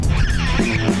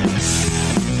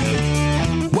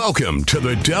Welcome to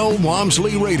the Del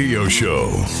Walmsley Radio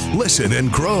Show. Listen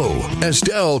and grow as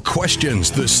Del questions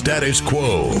the status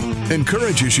quo,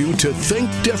 encourages you to think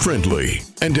differently,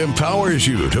 and empowers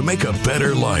you to make a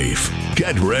better life.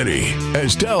 Get ready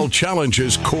as Del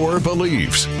challenges core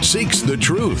beliefs, seeks the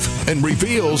truth, and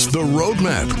reveals the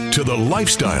roadmap to the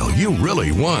lifestyle you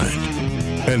really want.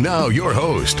 And now your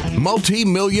host,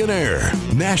 multi-millionaire,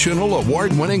 national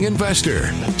award-winning investor,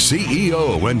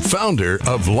 CEO and founder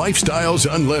of Lifestyles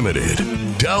Unlimited,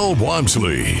 Del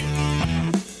Walmsley.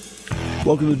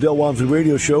 Welcome to the Del Walmsley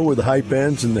Radio Show, where the hype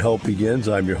ends and the help begins.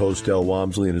 I'm your host, Del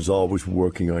Walmsley, and as always,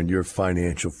 working on your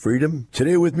financial freedom.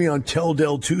 Today with me on Tell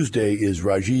Del Tuesday is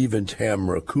Rajiv and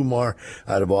Tamra Kumar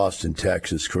out of Austin,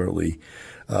 Texas. Currently,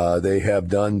 they have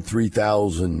done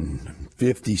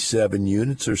 3,057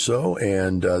 units or so,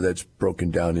 and that's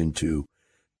broken down into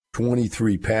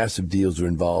 23 passive deals they're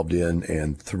involved in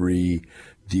and 3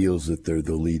 deals that they're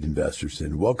the lead investors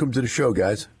in. Welcome to the show,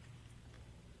 guys.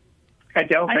 Hi,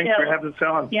 Del. Thanks for having us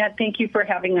on. Yeah, thank you for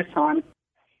having us on.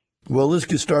 Well, let's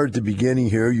get started at the beginning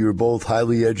here. You're both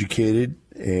highly educated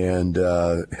and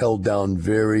held down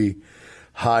very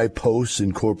high posts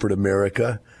in corporate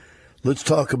America. Let's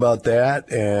talk about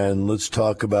that, and let's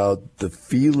talk about the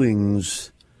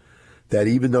feelings that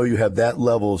even though you have that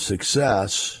level of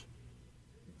success,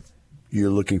 you're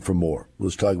looking for more.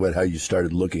 Let's talk about how you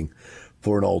started looking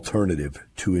for an alternative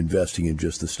to investing in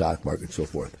just the stock market and so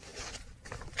forth.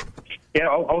 Yeah,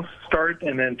 I'll start,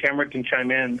 and then Tamara can chime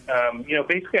in.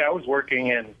 Basically, I was working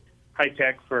in high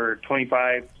tech for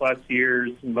 25-plus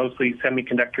years, mostly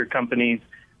semiconductor companies,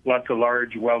 lots of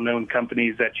large, well-known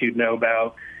companies that you'd know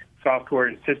about, software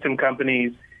and system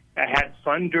companies. I had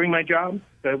fun during my job,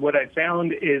 but what I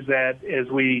found is that as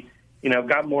we,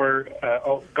 got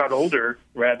older,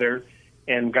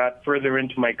 and got further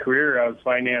into my career, I was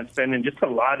spending just a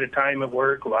lot of time at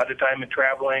work, a lot of time at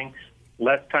traveling,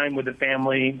 less time with the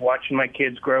family, watching my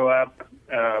kids grow up,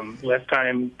 less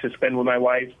time to spend with my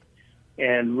wife.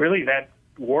 And really that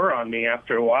wore on me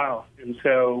after a while. And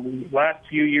so last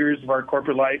few years of our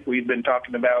corporate life, we've been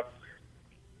talking about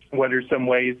what are some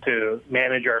ways to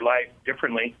manage our life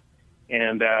differently.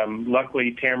 And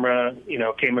luckily, Tamara,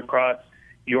 came across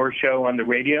your show on the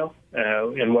radio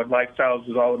and what Lifestyles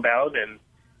is all about. And,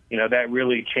 that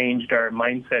really changed our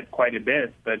mindset quite a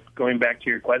bit. But going back to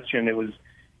your question, it was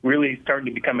really starting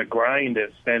to become a grind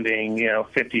of spending,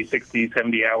 50, 60,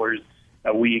 70 hours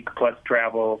a week plus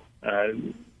travel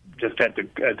just at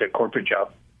the corporate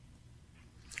job.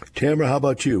 Tamara, how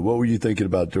about you? What were you thinking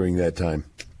about during that time?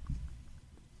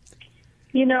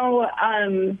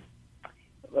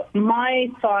 My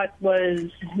thought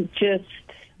was just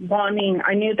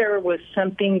I knew there was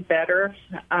something better.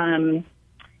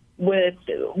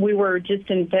 We were just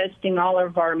investing all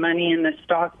of our money in the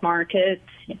stock market,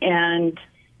 and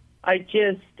I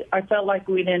felt like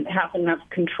we didn't have enough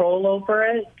control over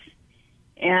it.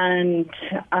 And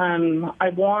I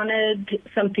wanted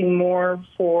something more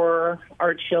for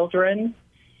our children.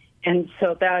 And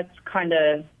so that's kind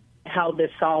of how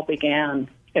this all began.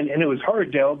 And it was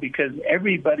hard, Del, because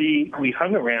everybody we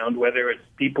hung around, whether it's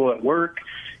people at work,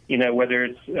 whether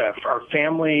it's our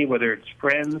family, whether it's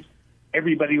friends,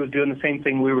 everybody was doing the same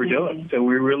thing we were doing. So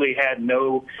we really had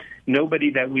nobody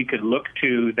that we could look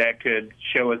to that could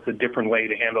show us a different way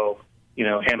to handle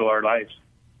our lives.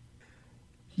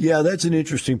 Yeah, that's an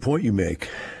interesting point you make.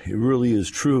 It really is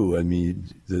true. I mean,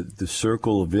 the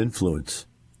circle of influence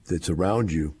that's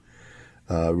around you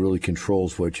really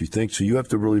controls what you think. So you have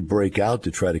to really break out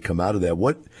to try to come out of that.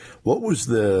 What was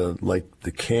the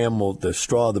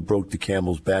straw that broke the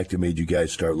camel's back that made you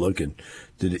guys start looking?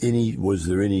 Was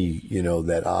there any,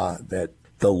 that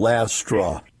the last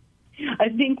straw? I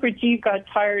think Rajiv got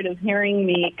tired of hearing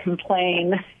me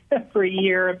complain for a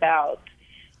year about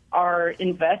our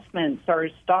investments, our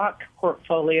stock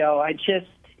portfolio. I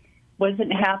just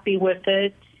wasn't happy with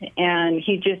it, and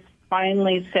he just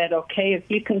finally said, okay, if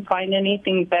you can find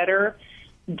anything better,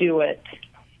 do it.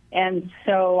 And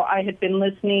so I had been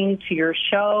listening to your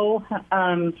show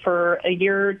for a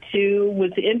year or two,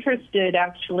 was interested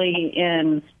actually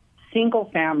in single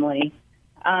family.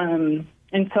 And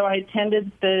so I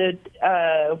attended the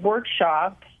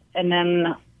workshop, and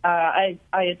then I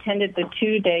attended the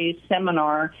 2-day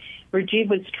seminar. Rajiv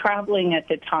was traveling at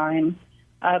the time,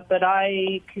 but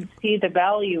I could see the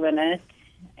value in it,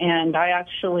 and I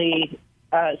actually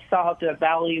saw the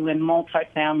value in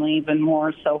multifamily even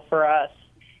more so for us.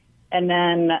 And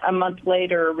then a month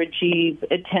later, Rajiv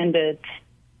attended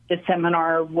the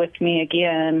seminar with me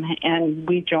again, and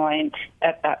we joined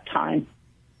at that time.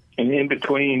 And in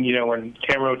between, when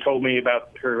Tamara told me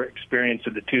about her experience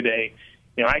of the 2-day,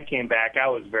 I came back, I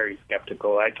was very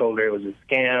skeptical. I told her it was a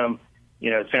scam.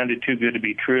 It sounded too good to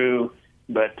be true.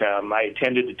 But I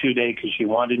attended the 2-day because she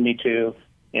wanted me to.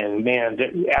 And, man,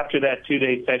 after that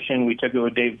 2-day session, we took it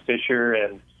with Dave Fisher,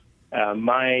 and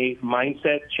my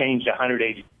mindset changed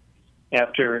 180.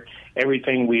 After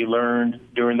everything we learned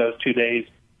during those 2 days,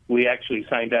 we actually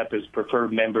signed up as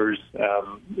preferred members,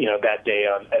 that day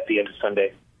at the end of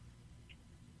Sunday.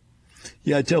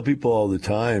 Yeah, I tell people all the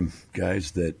time,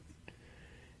 guys, that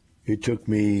it took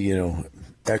me,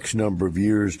 X number of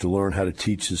years to learn how to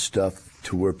teach this stuff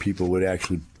to where people would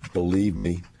actually believe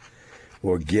me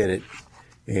or get it.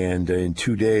 And in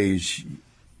 2 days,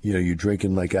 you're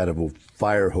drinking like out of a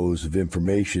fire hose of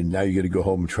information. Now you got to go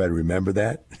home and try to remember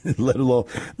that, let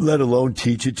alone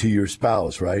teach it to your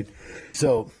spouse, right?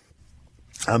 So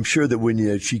I'm sure that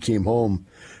when she came home,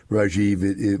 Rajiv,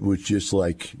 it was just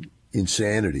like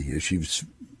insanity as she was,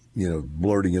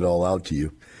 blurting it all out to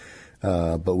you.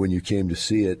 But when you came to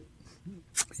see it,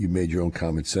 you made your own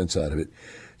common sense out of it.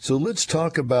 So let's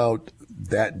talk about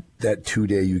that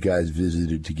 2-day you guys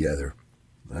visited together.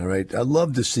 All right. I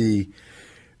love to see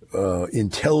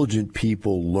intelligent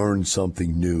people learn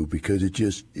something new, because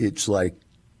it's like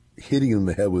hitting them in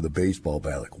the head with a baseball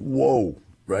bat. Like, whoa,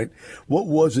 right? What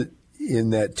was it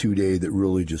in that 2-day that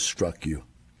really just struck you?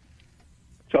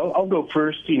 So I'll go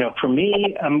first. For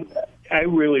me, I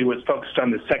really was focused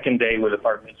on the second day with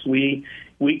apartments. We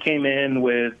came in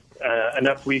with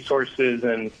enough resources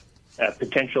and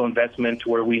potential investment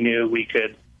where we knew we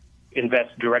could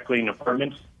invest directly in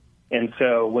apartments. And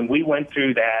so when we went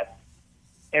through that,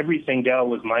 everything, Dell,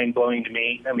 was mind-blowing to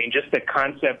me. I mean, just the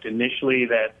concept initially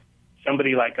that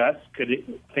somebody like us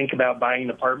could think about buying an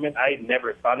apartment. I had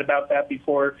never thought about that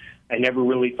before. I never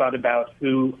really thought about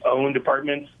who owned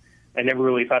apartments. I never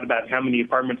really thought about how many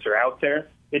apartments are out there.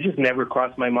 It just never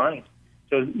crossed my mind.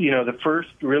 So, the first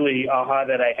really aha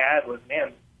that I had was,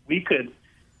 man, we could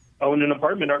own an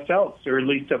apartment ourselves, or at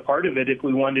least a part of it if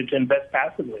we wanted to invest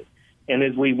passively. And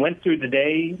as we went through the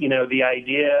day, the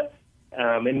idea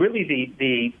and really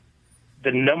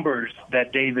the numbers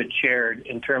that David shared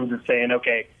in terms of saying,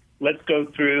 okay, let's go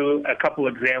through a couple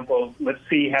examples. Let's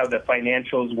see how the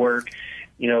financials work.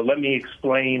 Let me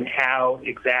explain how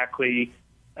exactly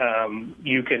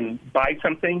you can buy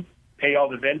something, pay all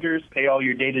the vendors, pay all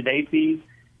your day-to-day fees,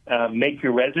 make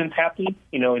your residents happy,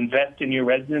 invest in your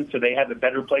residents so they have a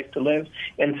better place to live,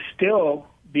 and still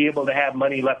be able to have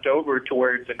money left over to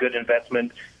where it's a good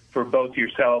investment for both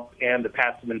yourself and the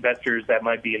passive investors that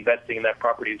might be investing in that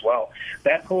property as well.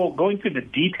 That whole going through the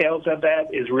details of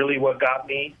that is really what got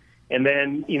me. And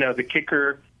then, the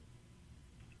kicker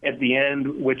at the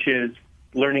end, which is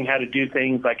learning how to do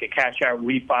things like a cash out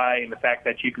refi and the fact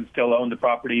that you can still own the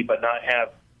property but not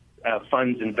have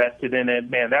funds invested in it.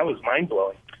 Man, that was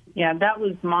mind-blowing. Yeah, that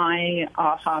was my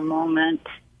aha moment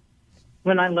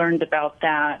when I learned about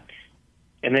that.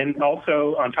 And then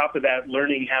also, on top of that,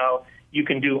 learning how you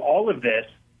can do all of this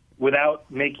without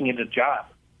making it a job.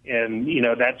 And,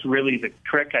 that's really the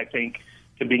trick, I think,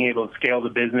 to being able to scale the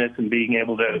business and being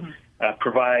able to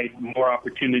provide more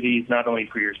opportunities, not only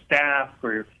for your staff,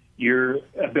 for your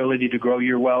ability to grow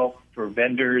your wealth, for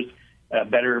vendors,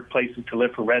 better places to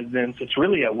live for residents. It's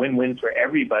really a win-win for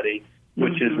everybody,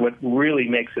 which is what really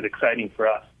makes it exciting for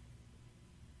us.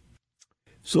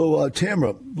 So,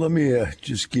 Tamara, let me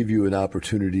just give you an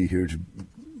opportunity here to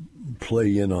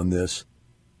play in on this.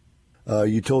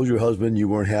 You told your husband you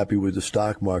weren't happy with the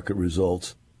stock market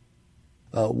results.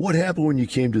 What happened when you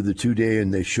came to the 2-day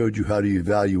and they showed you how to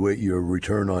evaluate your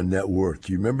return on net worth?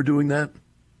 Do you remember doing that?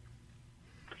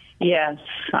 Yes,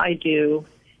 I do.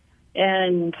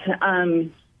 And,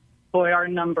 boy, our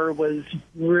number was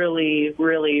really,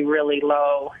 really, really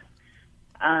low.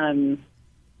 In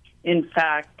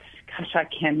fact, gosh, I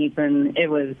can't even, it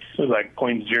was like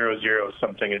 0.00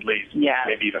 something at least. Yeah.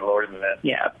 Maybe even lower than that.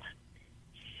 Yeah.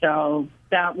 So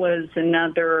that was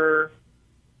another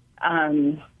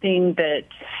thing that,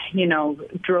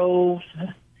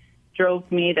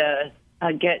 drove me to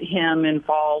get him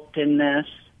involved in this.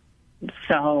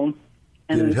 So.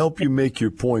 Did it help you make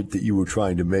your point that you were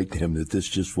trying to make to him, that this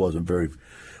just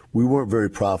we weren't very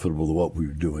profitable to what we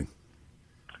were doing?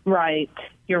 Right.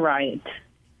 You're right.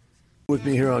 With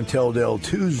me here on Tell Dell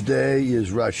Tuesday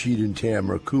is Rashid and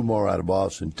Tamara Kumar out of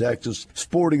Austin, Texas,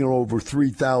 sporting over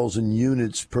 3,000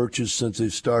 units purchased since they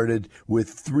started, with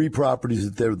 3 properties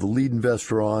that they're the lead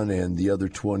investor on, and the other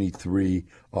 23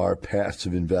 are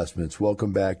passive investments.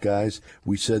 Welcome back, guys.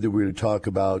 We said that we were going to talk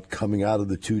about coming out of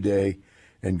the 2-day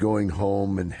and going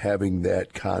home and having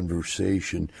that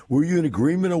conversation. Were you in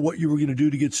agreement on what you were going to do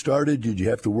to get started? Did you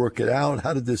have to work it out?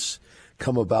 How did this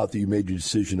come about that you made your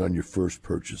decision on your first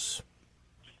purchase?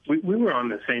 We were on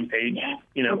the same page,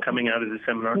 coming out of the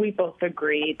seminar. We both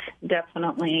agreed,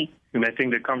 definitely. And I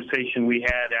think the conversation we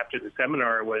had after the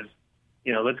seminar was,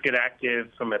 let's get active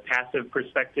from a passive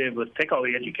perspective. Let's take all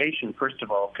the education, first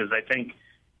of all, because I think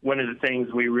one of the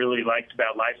things we really liked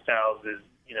about Lifestyles is,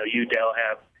 you, Dell,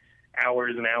 have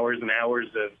hours and hours and hours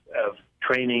of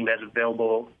training that's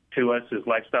available to us as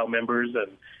Lifestyle members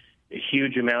and a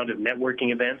huge amount of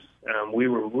networking events. We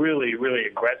were really, really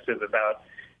aggressive about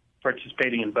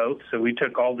participating in both. So we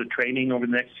took all the training over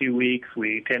the next few weeks.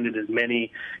 We attended as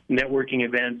many networking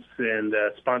events and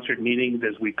sponsored meetings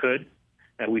as we could,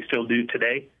 and we still do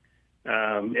today.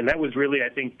 And that was really, I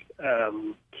think,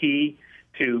 key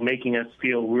to making us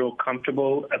feel real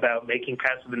comfortable about making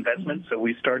passive investments. So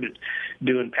we started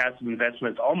doing passive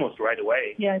investments almost right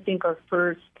away. Yeah, I think our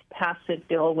first passive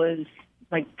deal was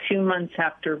like 2 months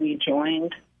after we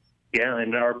joined. Yeah,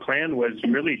 and our plan was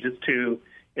really just to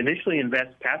initially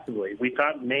invest passively. We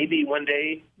thought maybe one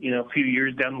day, a few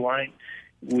years down the line,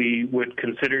 we would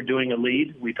consider doing a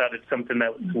lead. We thought it's something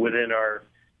that was within our,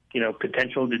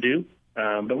 potential to do.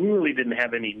 But we really didn't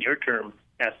have any near-term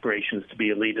aspirations to be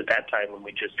a lead at that time when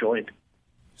we just joined.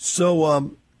 So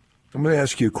I'm going to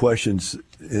ask you questions.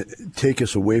 Take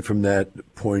us away from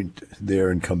that point there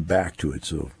and come back to it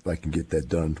so I can get that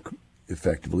done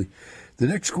effectively. The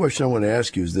next question I want to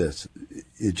ask you is this.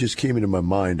 It just came into my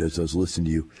mind as I was listening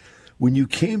to you. When you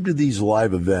came to these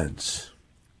live events,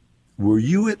 were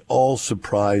you at all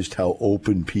surprised how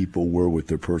open people were with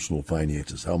their personal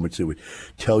finances, how much they would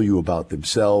tell you about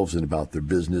themselves and about their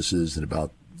businesses and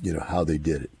about, how they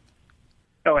did it?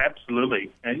 Oh,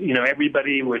 absolutely.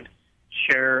 Everybody would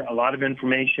share a lot of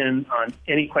information on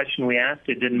any question we asked.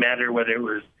 It didn't matter whether it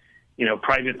was,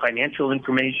 private financial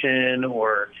information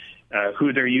or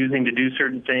who they're using to do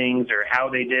certain things or how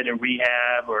they did a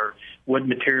rehab or what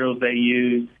materials they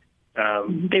used.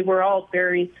 They were all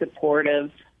very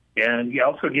supportive. And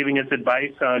also giving us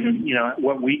advice on,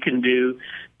 what we can do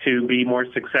to be more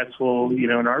successful,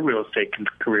 in our real estate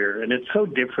career. And it's so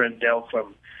different, Dell,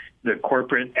 from the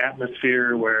corporate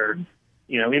atmosphere where,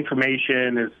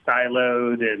 information is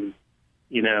siloed and,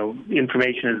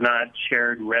 information is not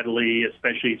shared readily,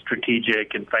 especially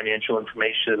strategic and financial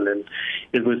information. And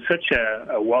it was such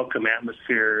a welcome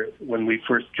atmosphere when we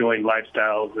first joined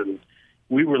Lifestyles. And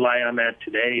we rely on that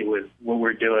today with what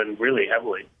we're doing really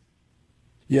heavily.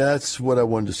 Yeah, that's what I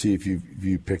wanted to see if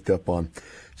you picked up on.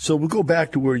 So we'll go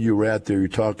back to where you were at there. You're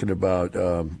talking about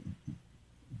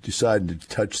deciding to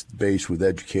touch base with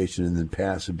education and then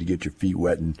passive to get your feet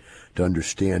wet and to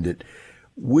understand it.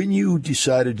 When you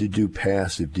decided to do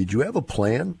passive, did you have a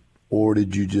plan, or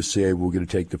did you just say, we're going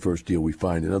to take the first deal we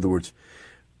find? In other words,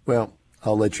 well,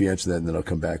 I'll let you answer that, and then I'll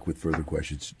come back with further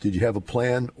questions. Did you have a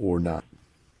plan or not?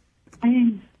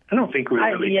 I don't think we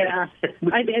really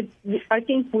did. I did. I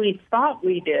think we thought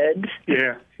we did.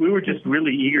 Yeah, we were just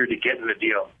really eager to get in the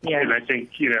deal. Yeah. And I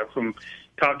think, from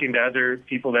talking to other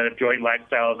people that have joined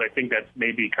Lifestyles, I think that's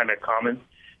maybe kind of common.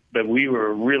 But we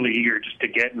were really eager just to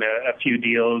get in a few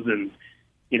deals. And,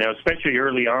 especially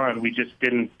early on, we just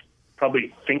didn't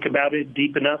probably think about it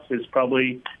deep enough is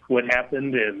probably what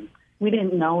happened. And we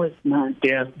didn't know as much.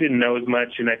 Yeah, didn't know as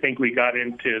much. And I think we got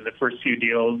into the first few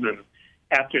deals, and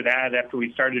after that, after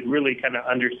we started really kind of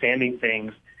understanding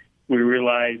things, we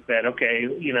realized that, okay,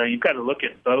 you've got to look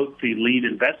at both the lead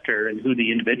investor and who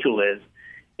the individual is,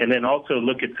 and then also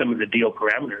look at some of the deal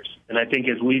parameters. And I think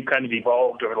as we've kind of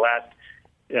evolved over the last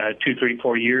 2, 3,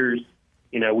 4 years,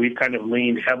 we've kind of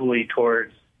leaned heavily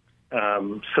towards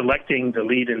selecting the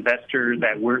lead investor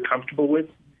that we're comfortable with.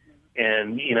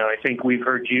 And, I think we've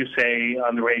heard you say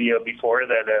on the radio before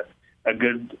that a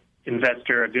good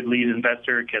investor, a good lead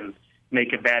investor can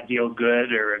make a bad deal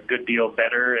good or a good deal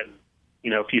better. And,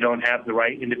 if you don't have the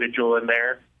right individual in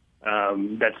there,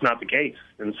 that's not the case.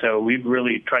 And so we've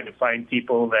really tried to find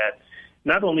people that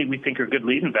not only we think are good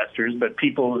lead investors, but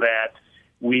people that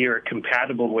we are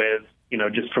compatible with,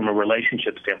 just from a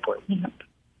relationship standpoint.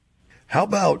 How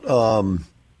about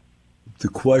the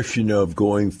question of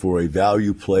going for a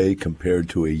value play compared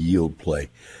to a yield play?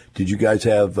 Did you guys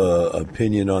have an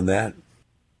opinion on that?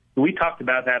 We talked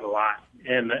about that a lot.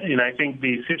 And I think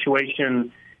the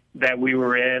situation that we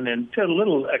were in, and to a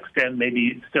little extent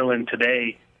maybe still in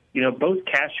today, both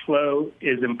cash flow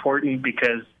is important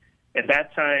because at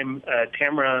that time,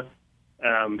 Tamara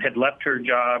had left her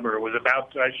job or was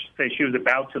about to, I should say she was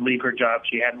about to leave her job.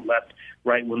 She hadn't left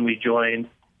right when we joined.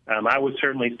 I was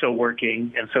certainly still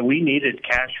working, and so we needed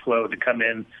cash flow to come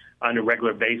in on a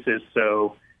regular basis.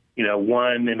 So,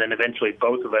 one and then eventually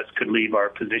both of us could leave our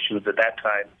positions at that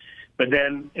time. But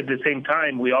then at the same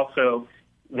time, we also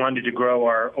wanted to grow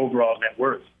our overall net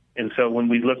worth. And so when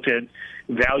we looked at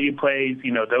value plays,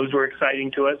 those were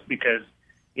exciting to us because,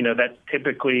 that's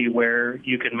typically where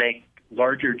you can make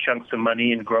larger chunks of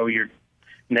money and grow your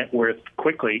net worth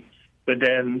quickly. But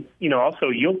then, also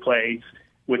yield plays,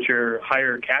 which are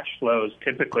higher cash flows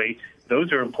typically,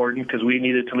 those are important because we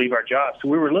needed to leave our jobs. So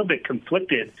we were a little bit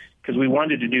conflicted because we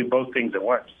wanted to do both things at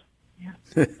once.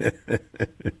 Yeah.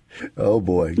 Oh,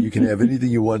 boy. You can have anything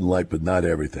you want in life, but not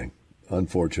everything,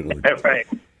 unfortunately. Right.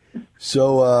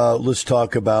 So let's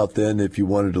talk about then, if you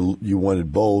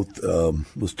wanted both,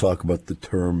 let's talk about the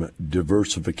term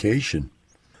diversification.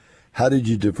 How did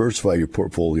you diversify your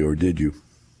portfolio, or did you?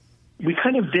 We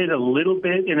kind of did a little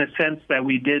bit in a sense that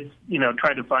we did,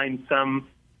 try to find some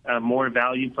more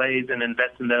value plays and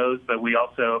invest in those, but we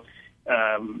also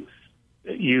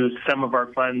used some of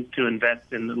our funds to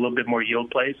invest in a little bit more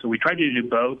yield plays. So we tried to do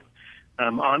both.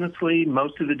 Honestly,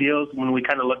 most of the deals, when we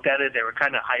kind of looked at it, they were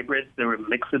kind of hybrids. They were a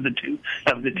mix of the two.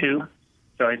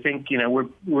 So I think,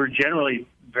 we're generally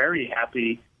very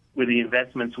happy with the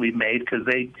investments we've made because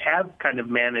they have kind of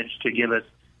managed to give us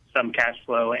some cash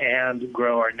flow and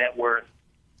grow our net worth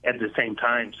at the same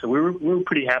time. So we were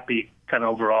pretty happy kind of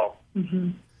overall.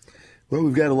 Mm-hmm. Well,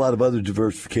 we've got a lot of other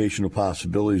diversificational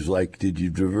possibilities, like did you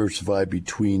diversify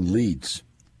between leads?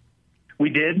 We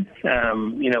did.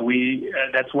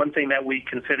 That's one thing that we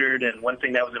considered, and one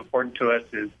thing that was important to us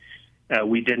is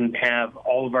we didn't have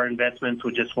all of our investments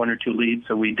with just one or two leads,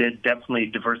 so we did definitely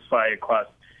diversify across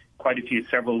quite a few,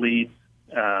 several leads.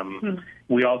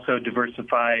 We also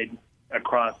diversified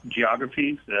across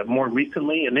geographies. More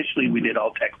recently, initially we did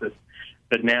all Texas,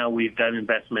 but now we've done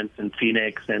investments in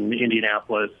Phoenix and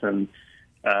Indianapolis and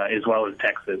as well as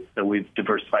Texas, so we've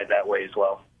diversified that way as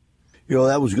well.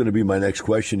 That was going to be my next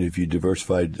question. If you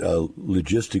diversified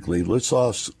logistically, let's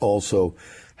also,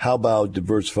 how about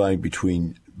diversifying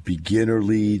between beginner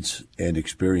leads and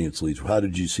experienced leads? How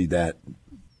did you see that?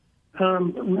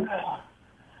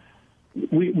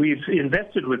 We've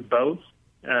invested with both.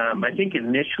 I think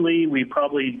initially we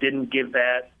probably didn't give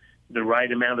that the right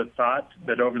amount of thought,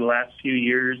 but over the last few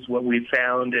years, what we've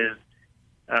found is,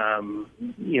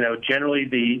 generally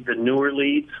the newer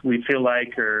leads we feel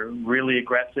like are really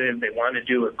aggressive. They want to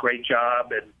do a great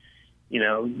job,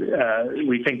 and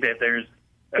we think that there's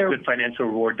a good financial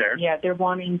reward there. Yeah, they're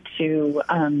wanting to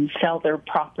sell their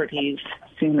properties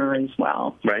sooner as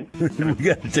well. Right. We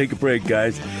got to take a break,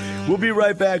 guys. We'll be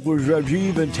right back with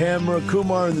Rajiv and Tamara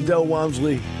Kumar in the Del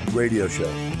Walmsley Radio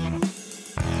Show.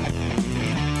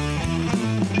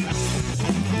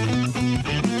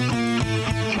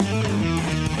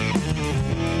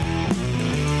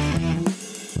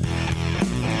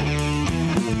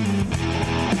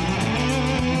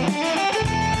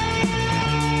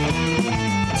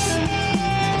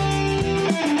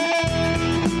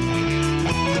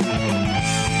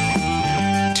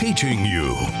 Teaching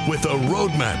you with a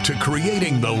roadmap to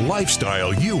creating the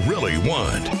lifestyle you really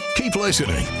want. Keep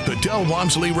listening. The Del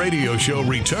Walmsley Radio Show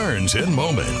returns in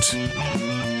moments.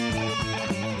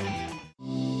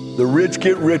 The rich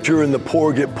get richer and the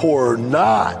poor get poorer,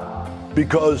 not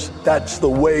because that's the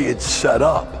way it's set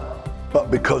up, but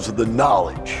because of the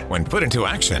knowledge. When put into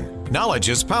action, knowledge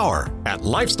is power. At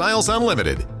Lifestyles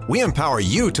Unlimited, we empower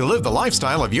you to live the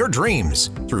lifestyle of your dreams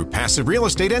through passive real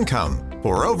estate income.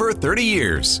 For over 30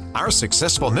 years, our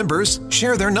successful members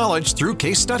share their knowledge through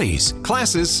case studies,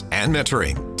 classes, and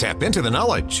mentoring. Tap into the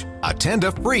knowledge. Attend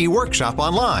a free workshop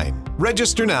online.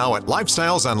 Register now at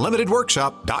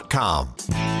lifestylesunlimitedworkshop.com.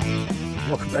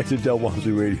 Welcome back to the Del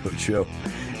Walmsley Radio Show.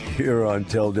 Here on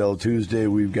Tell Del Tuesday,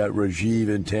 we've got Rajiv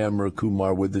and Tamara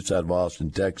Kumar with us out of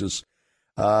Austin, Texas.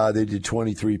 They did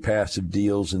 23 passive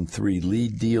deals and 3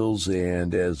 lead deals.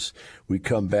 And as we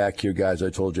come back here, guys,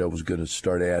 I told you I was going to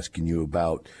start asking you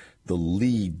about the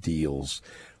lead deals.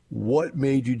 What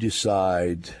made you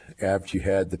decide after you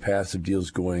had the passive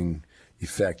deals going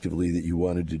effectively that you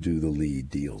wanted to do the lead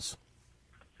deals?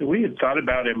 So we had thought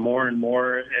about it more and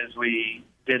more as we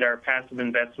did our passive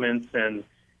investments, and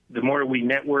the more we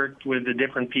networked with the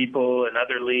different people and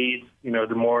other leads,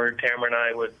 the more Tamara and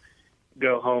I would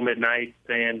go home at night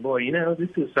saying, boy, this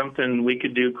is something we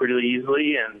could do pretty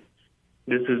easily, and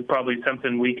this is probably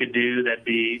something we could do that'd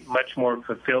be much more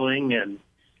fulfilling and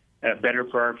better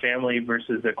for our family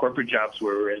versus the corporate jobs we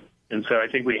were in. And so I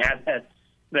think we had that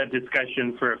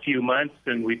discussion for a few months,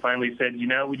 and we finally said, we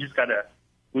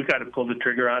got to pull the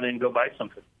trigger on it and go buy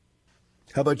something.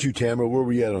 How about you, Tamara? Where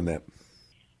were you at on that?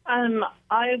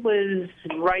 I was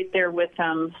right there with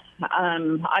them.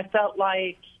 I felt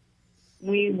like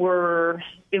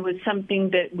it was something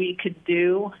that we could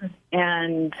do,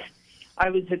 and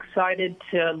I was excited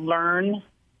to learn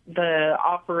the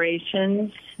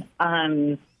operations.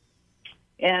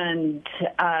 and,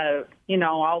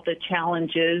 all the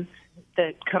challenges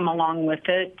that come along with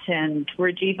it. And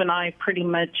Rajiv and I pretty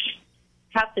much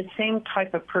have the same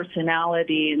type of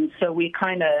personality, and so we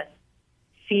kind of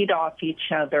feed off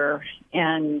each other.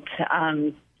 And,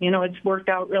 it's worked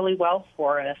out really well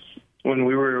for us. When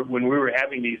we were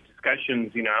having these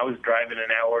discussions, I was driving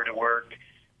an hour to work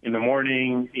in the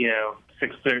morning,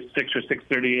 6 or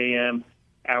 6:30 a.m.,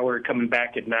 hour coming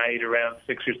back at night around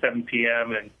 6 or 7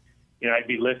 p.m. And, I'd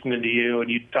be listening to you and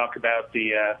you'd talk about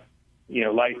the,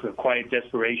 life of quiet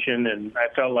desperation. And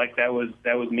I felt like that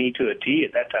was me to a T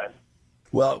at that time.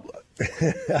 Well,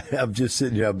 I'm just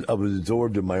sitting here. I was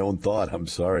absorbed in my own thought. I'm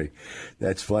sorry.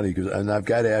 That's funny and I've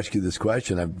got to ask you this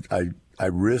question. I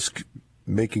risk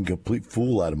making a complete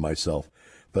fool out of myself,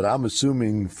 but I'm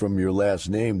assuming from your last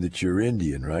name that you're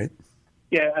Indian, right?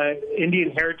 Yeah,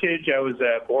 Indian heritage. I was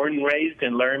born and raised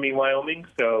in Laramie, Wyoming,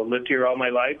 so lived here all my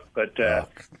life. But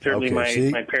certainly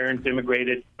my parents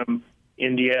immigrated from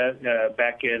India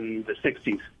back in the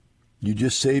 60s. You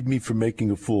just saved me from making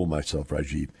a fool of myself,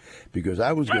 Rajiv, because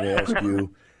I was going to ask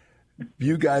you,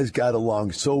 you guys got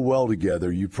along so well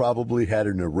together, you probably had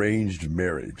an arranged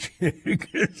marriage.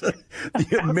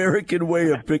 The American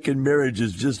way of picking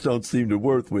marriages just don't seem to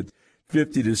work with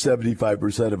 50 to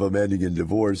 75% of them ending in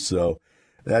divorce. So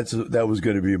that was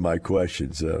going to be my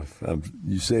question. So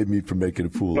you saved me from making a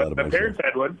fool out of myself. My parents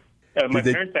had one. My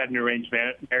parents had an arranged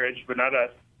marriage, but not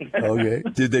us. Okay.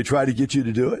 Did they try to get you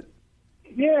to do it?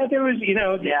 Yeah, there was,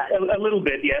 a little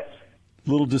bit, yes.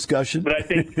 Little discussion? But I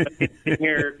think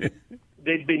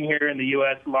they'd been here in the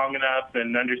U.S. long enough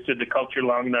and understood the culture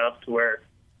long enough to where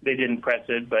they didn't press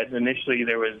it. But initially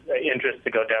there was interest to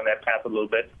go down that path a little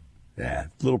bit. Yeah,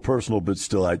 a little personal, but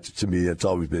still, to me, it's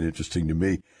always been interesting to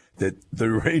me that the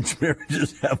arranged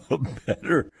marriages have a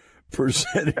better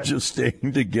percentage of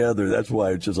staying together. That's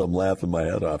why I'm laughing my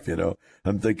head off,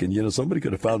 I'm thinking, somebody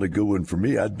could have found a good one for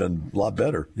me. I'd been a lot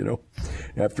better,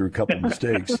 after a couple of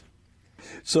mistakes.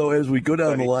 So as we go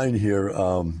down the line here,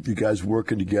 you guys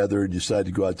working together and decide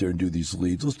to go out there and do these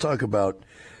leads. Let's talk about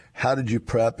how did you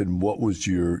prep and what was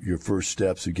your first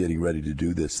steps of getting ready to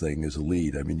do this thing as a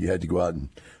lead? I mean, you had to go out and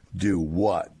do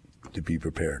what to be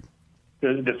prepared?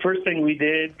 The first thing we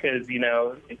did, because,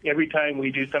 every time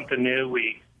we do something new,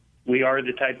 we are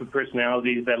the type of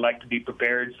personalities that like to be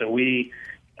prepared. So we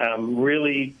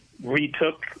really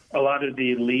retook a lot of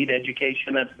the lead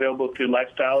education that's available through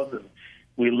Lifestyles, and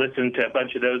we listened to a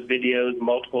bunch of those videos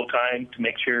multiple times to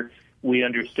make sure we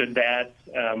understood that.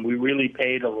 We really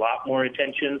paid a lot more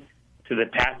attention to the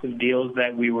passive deals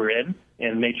that we were in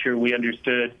and made sure we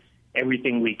understood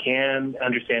everything we can,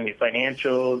 understanding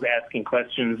financials, asking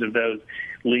questions of those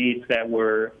leads that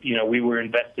we were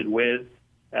invested with.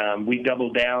 We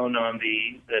doubled down on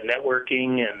the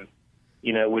networking and,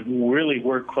 would really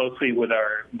work closely with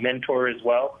our mentor as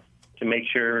well to make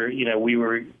sure, we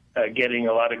were getting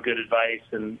a lot of good advice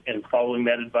and following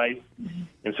that advice. Mm-hmm.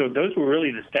 And so those were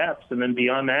really the steps. And then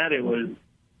beyond that, it was,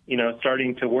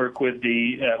 starting to work with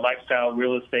the lifestyle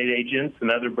real estate agents and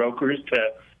other brokers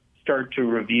to start to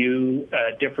review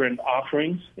different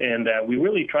offerings. And we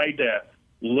really tried to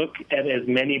look at as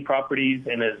many properties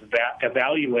and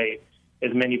evaluate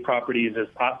as many properties as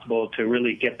possible to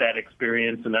really get that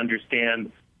experience and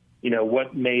understand,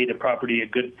 what made a property a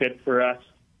good fit for us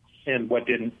and what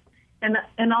didn't. And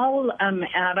I'll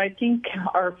add, I think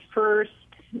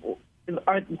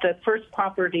the first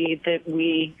property that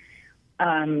we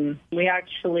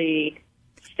actually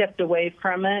stepped away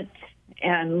from it,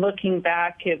 and looking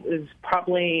back, it was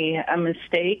probably a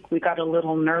mistake. We got a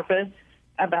little nervous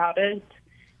about it,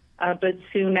 but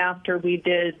soon after we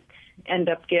did end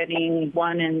up getting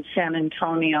one in San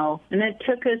Antonio, and it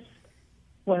took us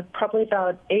probably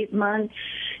about 8 months,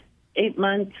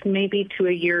 maybe to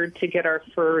a year to get our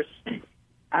first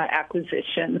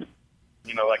acquisition.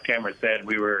 Like Tamara said,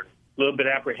 we were a little bit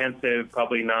apprehensive,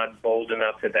 probably not bold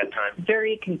enough at that time.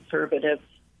 Very conservative.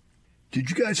 Did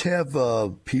you guys have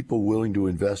people willing to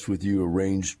invest with you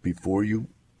arranged before you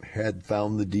had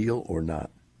found the deal or not?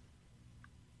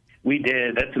 We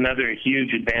did. That's another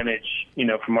huge advantage,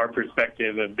 from our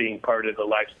perspective of being part of the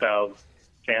Lifestyles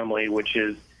family, which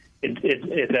is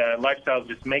Lifestyles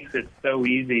just makes it so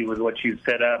easy with what you've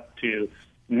set up to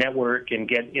network and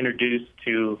get introduced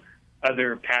to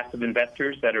other passive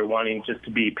investors that are wanting just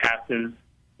to be passive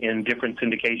in different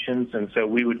syndications. And so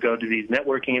we would go to these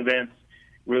networking events,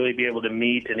 really be able to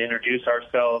meet and introduce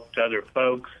ourselves to other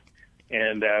folks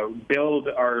and build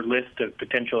our list of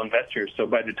potential investors. So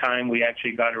by the time we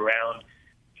actually got around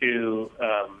to,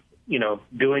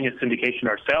 doing a syndication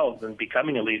ourselves and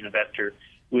becoming a lead investor,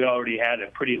 we already had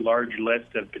a pretty large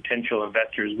list of potential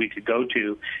investors we could go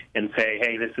to and say,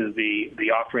 hey, this is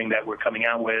the offering that we're coming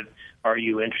out with. Are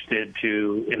you interested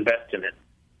to invest in it?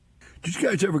 Did you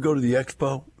guys ever go to the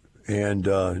expo and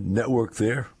network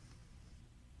there?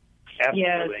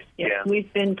 Absolutely. Yes, Yeah.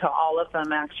 We've been to all of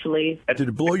them, actually. Did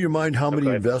it blow your mind how many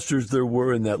Okay. investors there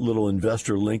were in that little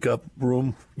investor link-up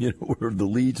room, where the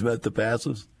leads met the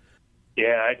passes?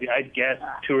 Yeah, I'd guess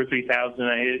 2,000 or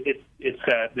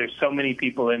 3,000. There's so many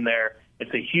people in there.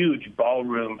 It's a huge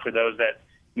ballroom for those that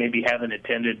maybe haven't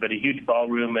attended, but a huge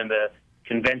ballroom in the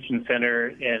convention center,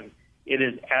 and it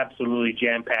is absolutely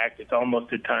jam-packed. It's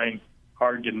almost at times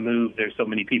hard to move. There's so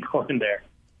many people in there.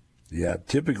 Yeah,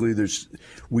 typically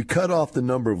we cut off the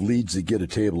number of leads that get a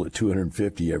table at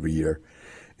 250 every year,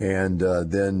 and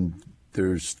then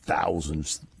there's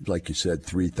thousands. Like you said,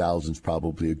 3,000 is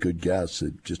probably a good guess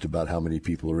at just about how many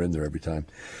people are in there every time.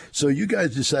 So you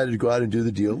guys decided to go out and do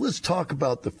the deal. Let's talk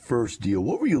about the first deal.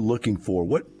 What were you looking for?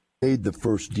 What made the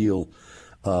first deal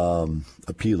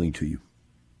appealing to you?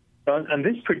 On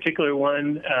this particular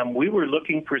one, we were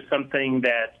looking for something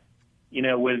that,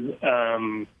 was,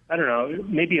 I don't know,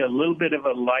 maybe a little bit of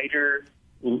a lighter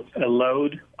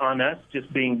load on us,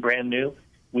 just being brand new.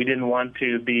 We didn't want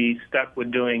to be stuck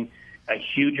with doing a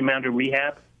huge amount of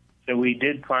rehab. So we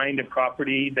did find a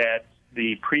property that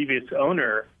the previous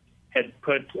owner had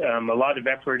put a lot of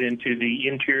effort into the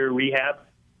interior rehab.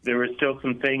 There were still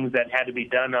some things that had to be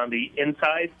done on the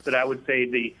inside, but I would say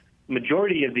the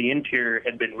majority of the interior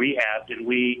had been rehabbed, and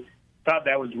we thought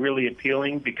that was really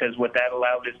appealing because what that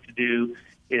allowed us to do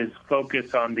is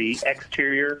focus on the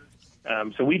exterior.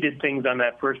 So we did things on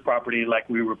that first property, like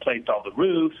we replaced all the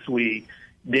roofs. We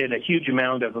did a huge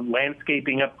amount of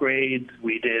landscaping upgrades.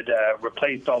 We did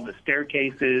replaced all the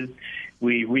staircases.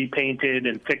 We repainted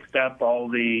and fixed up all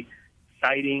the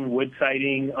siding, wood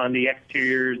siding on the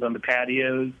exteriors, on the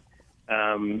patios.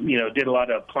 Did a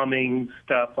lot of plumbing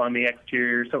stuff on the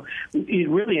exterior. So it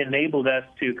really enabled us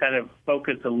to kind of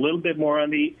focus a little bit more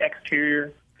on the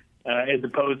exterior as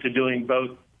opposed to doing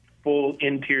both full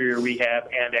interior rehab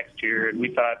and exterior. And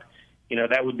we thought,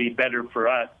 that would be better for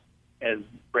us as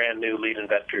brand new lead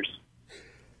investors.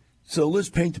 So let's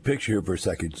paint the picture here for a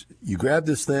second. You grab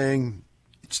this thing.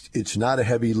 It's not a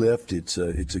heavy lift. It's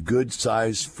a good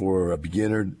size for a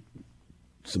beginner.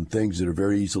 Some things that are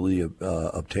very easily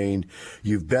obtained.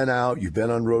 You've been out, you've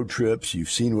been on road trips, you've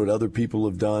seen what other people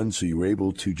have done, so you were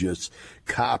able to just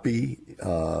copy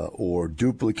or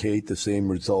duplicate the same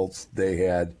results they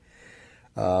had.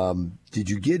 Did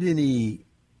you get any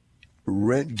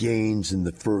rent gains in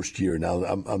the first year? Now,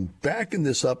 I'm backing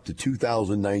this up to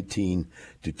 2019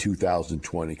 to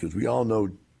 2020 because we all know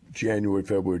January,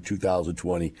 February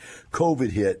 2020,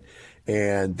 COVID hit.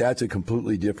 And that's a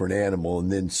completely different animal.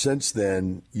 And then since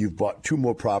then, you've bought two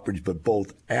more properties, but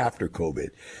both after COVID.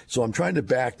 So I'm trying to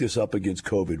back this up against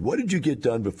COVID. What did you get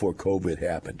done before COVID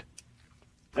happened?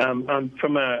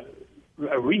 From a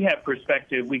rehab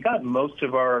perspective, we got most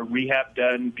of our rehab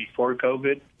done before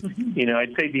COVID. Mm-hmm.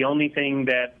 I'd say the only thing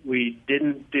that we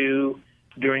didn't do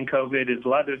during COVID is a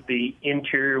lot of the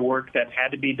interior work that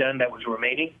had to be done that was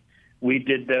remaining. We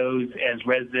did those as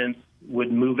residents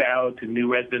would move out and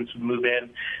new residents would move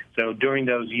in. So during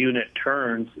those unit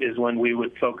turns is when we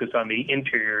would focus on the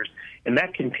interiors, and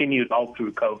that continued all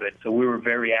through COVID. So we were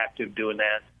very active doing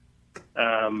that.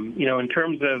 In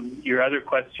terms of your other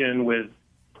question with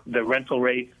the rental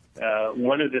rates,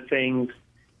 one of the things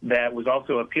that was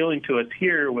also appealing to us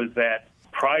here was that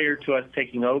prior to us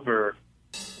taking over,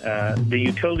 the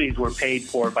utilities were paid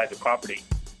for by the property.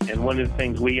 And one of the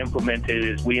things we implemented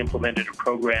is a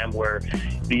program where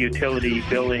the utility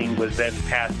billing was then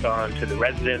passed on to the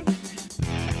residents.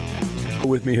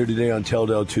 With me here today on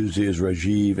Teldale Tuesday is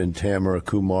Rajiv and Tamara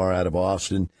Kumar out of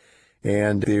Austin.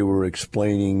 And they were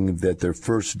explaining that their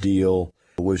first deal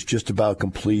was just about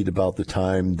complete about the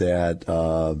time that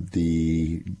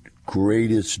the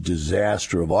greatest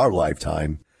disaster of our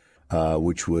lifetime,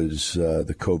 which was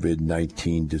the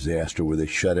COVID-19 disaster where they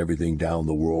shut everything down,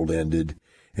 the world ended,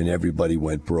 and everybody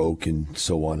went broke and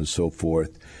so on and so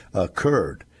forth,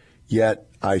 occurred. Yet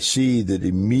I see that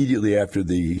immediately after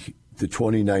the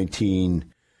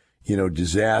 2019,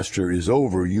 disaster is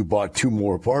over, you bought two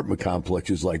more apartment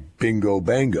complexes like bingo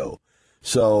bango.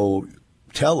 So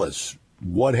tell us,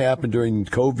 what happened during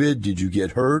COVID? Did you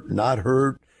get hurt, not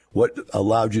hurt? What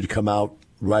allowed you to come out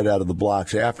right out of the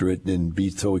blocks after it and be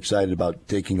so excited about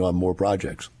taking on more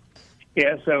projects?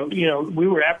 Yeah, so, we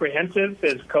were apprehensive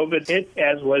as COVID hit,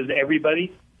 as was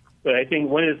everybody. But I think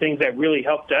one of the things that really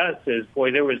helped us is,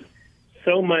 there was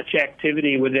so much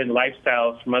activity within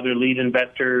Lifestyles from other lead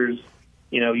investors,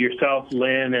 yourself,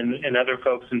 Lynn, and other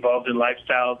folks involved in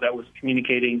Lifestyles that was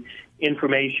communicating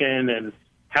information and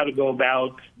how to go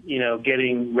about,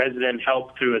 getting resident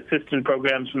help through assistance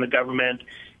programs from the government,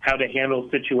 how to handle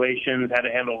situations, how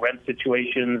to handle rent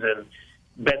situations, and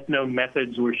best known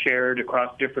methods were shared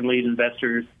across different lead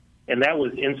investors. And that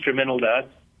was instrumental to us.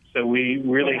 So we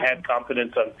really had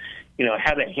confidence on,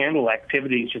 how to handle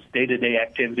activities, just day-to-day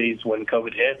activities when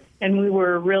COVID hit. And we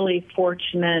were really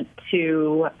fortunate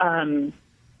to,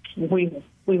 we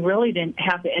really didn't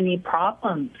have any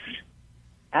problems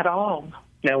at all.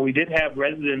 Now, we did have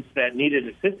residents that needed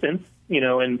assistance,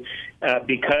 and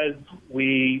because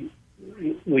we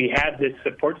had this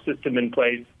support system in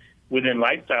place within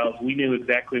Lifestyles, we knew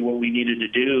exactly what we needed to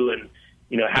do and,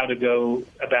 how to go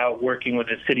about working with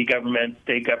the city government,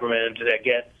 state government to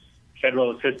get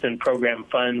federal assistance program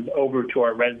funds over to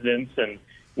our residents. And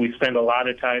we spent a lot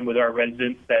of time with our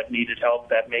residents that needed help,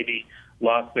 that maybe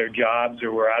lost their jobs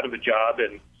or were out of a job.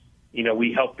 And,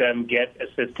 we helped them get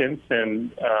assistance,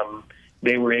 and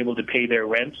they were able to pay their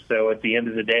rent. So at the end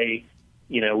of the day,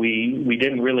 we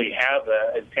didn't really have,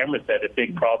 as Tamara said, a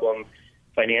big problem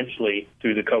financially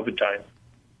through the COVID time.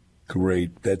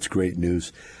 Great. That's great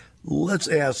news. Let's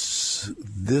ask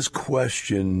this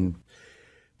question.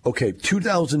 Okay,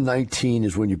 2019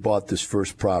 is when you bought this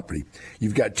first property.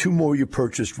 You've got two more you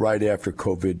purchased right after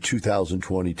COVID,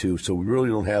 2022. So we really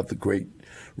don't have the great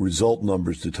result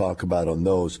numbers to talk about on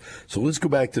those. So let's go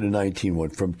back to the 19 one.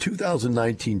 From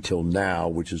 2019 till now,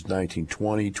 which is 19,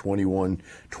 20, 21,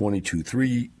 22,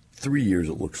 three years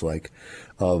it looks like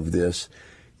of this,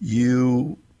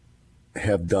 you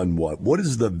have done what? What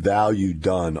is the value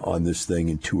done on this thing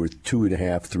in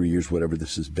 2.5, 3 years, whatever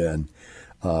this has been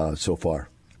so far?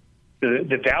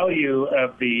 The value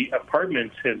of the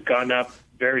apartments has gone up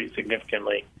very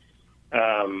significantly.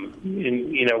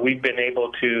 We've been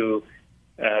able to,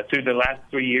 through the last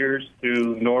 3 years,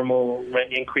 through normal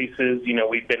rent increases,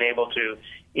 we've been able to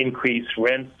increase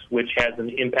rents, which has an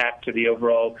impact to the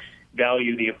overall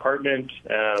value of the apartment.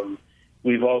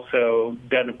 We've also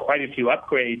done quite a few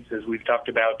upgrades, as we've talked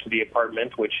about, to the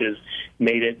apartment, which has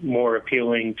made it more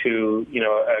appealing to,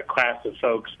 a class of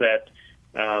folks that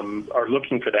are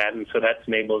looking for that. And so that's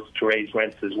enabled us to raise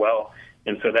rents as well.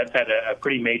 And so that's had a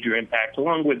pretty major impact,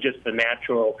 along with just the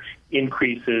natural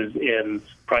increases in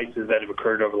prices that have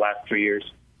occurred over the last 3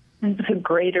 years. It's a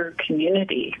greater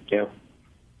community. Yeah.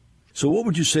 So what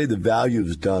would you say the value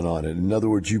is done on it? In other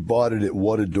words, you bought it at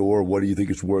what a door? What do you think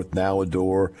it's worth now a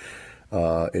door,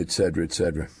 et cetera, et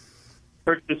cetera?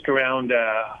 Purchased around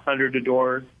 $100 a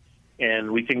door,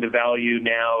 and we think the value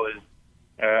now is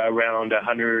around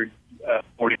 $140 a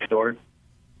door.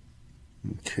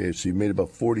 Okay, so you made about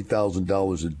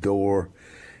 $40,000 a door,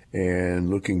 and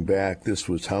looking back, this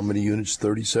was how many units?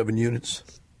 37 units?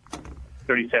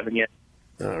 37, yes.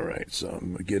 All right, so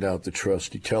I'm going to get out the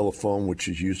trusty telephone, which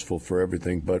is useful for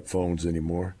everything but phones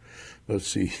anymore. Let's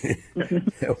see.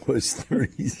 That was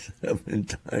 37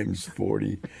 times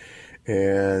 40,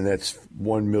 and that's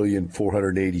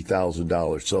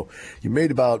 $1,480,000. So you made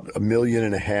about $1.5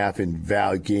 million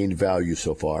in gained value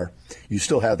so far. You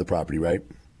still have the property, right?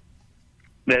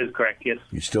 That is correct, yes.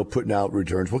 You're still putting out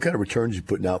returns. What kind of returns are you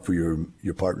putting out for your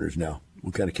partners now?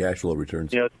 What kind of cash flow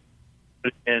returns?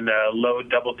 And low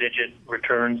double-digit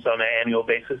returns on an annual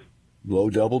basis. Low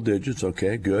double digits,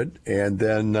 okay, good. And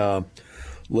then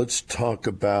let's talk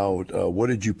about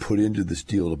what did you put into this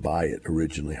deal to buy it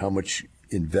originally? How much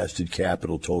invested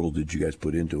capital total did you guys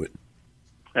put into it?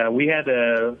 We had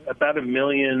about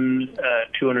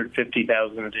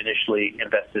 $1,250,000 initially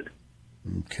invested.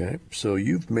 Okay, so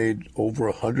you've made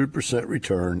over 100%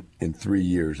 return in 3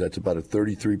 years. That's about a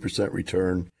 33%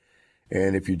 return.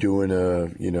 And if you're doing a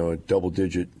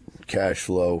double-digit cash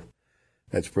flow,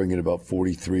 that's bringing about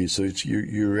 43. So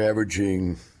you're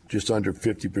averaging just under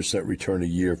 50% return a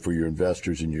year for your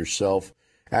investors and yourself.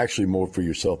 Actually, more for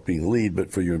yourself being lead,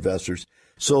 but for your investors.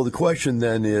 So the question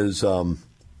then is, how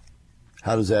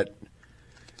does that,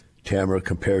 Tamara,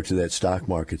 compare to that stock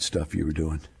market stuff you were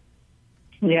doing?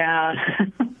 Yeah,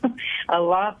 a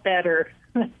lot better,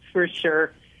 for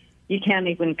sure. You can't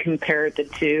even compare the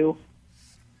two.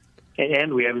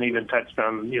 And we haven't even touched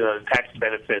on the tax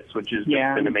benefits, which has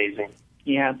been amazing.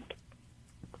 Yeah.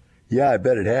 Yeah, I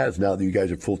bet it has. Now that you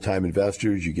guys are full-time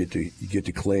investors, you get to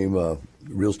claim a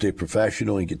real estate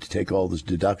professional. You get to take all those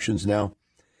deductions now.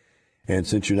 And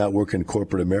since you're not working in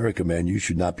corporate America, man, you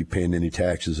should not be paying any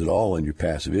taxes at all on your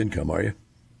passive income, are you?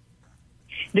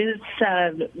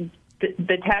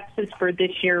 The taxes for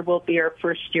this year will be our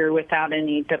first year without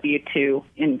any W-2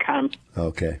 income.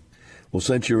 Okay. Well,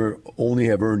 since you only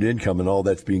have earned income and all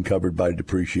that's being covered by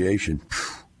depreciation,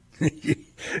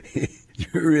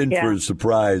 You're in for a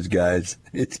surprise, guys.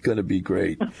 It's going to be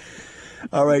great.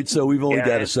 All right, so we've only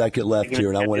got a second left here,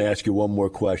 and I want to ask you one more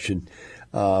question.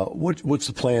 What's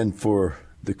the plan for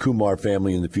the Kumar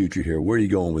family in the future here? Where are you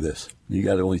going with this? You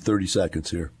got only 30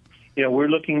 seconds here. We're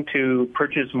looking to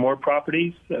purchase more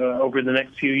properties over the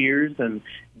next few years and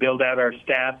build out our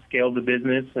staff, scale the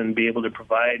business, and be able to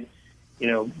provide,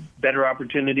 better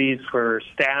opportunities for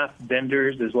staff,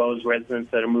 vendors, as well as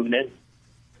residents that are moving in.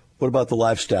 What about the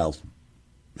lifestyle?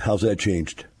 How's that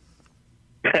changed?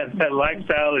 That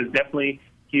lifestyle is definitely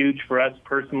huge for us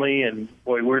personally, and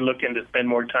boy, we're looking to spend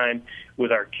more time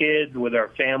with our kids, with our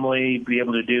family, be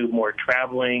able to do more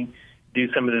traveling,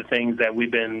 do some of the things that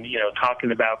we've been,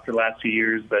 talking about for the last few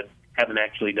years, but haven't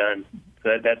actually done.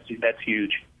 So that's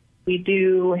huge. We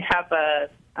do have a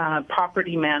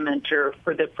property manager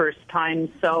for the first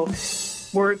time, so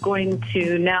we're going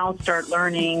to now start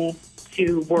learning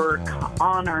to work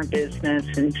on our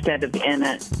business instead of in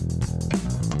it.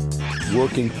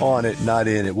 Working on it, not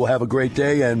in it. We'll have a great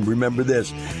day, and remember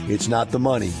this, it's not the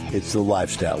money, it's the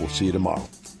lifestyle. We'll see you tomorrow.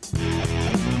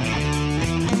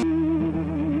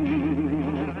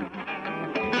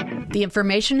 The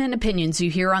information and opinions you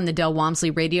hear on the Del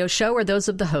Walmsley Radio Show are those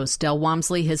of the host, Del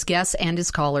Walmsley, his guests, and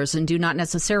his callers, and do not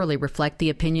necessarily reflect the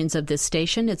opinions of this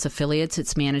station, its affiliates,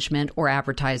 its management, or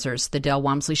advertisers. The Del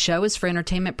Walmsley Show is for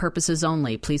entertainment purposes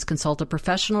only. Please consult a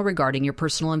professional regarding your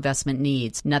personal investment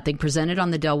needs. Nothing presented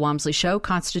on the Del Walmsley Show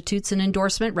constitutes an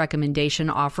endorsement, recommendation,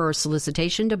 offer, or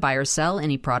solicitation to buy or sell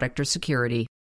any product or security.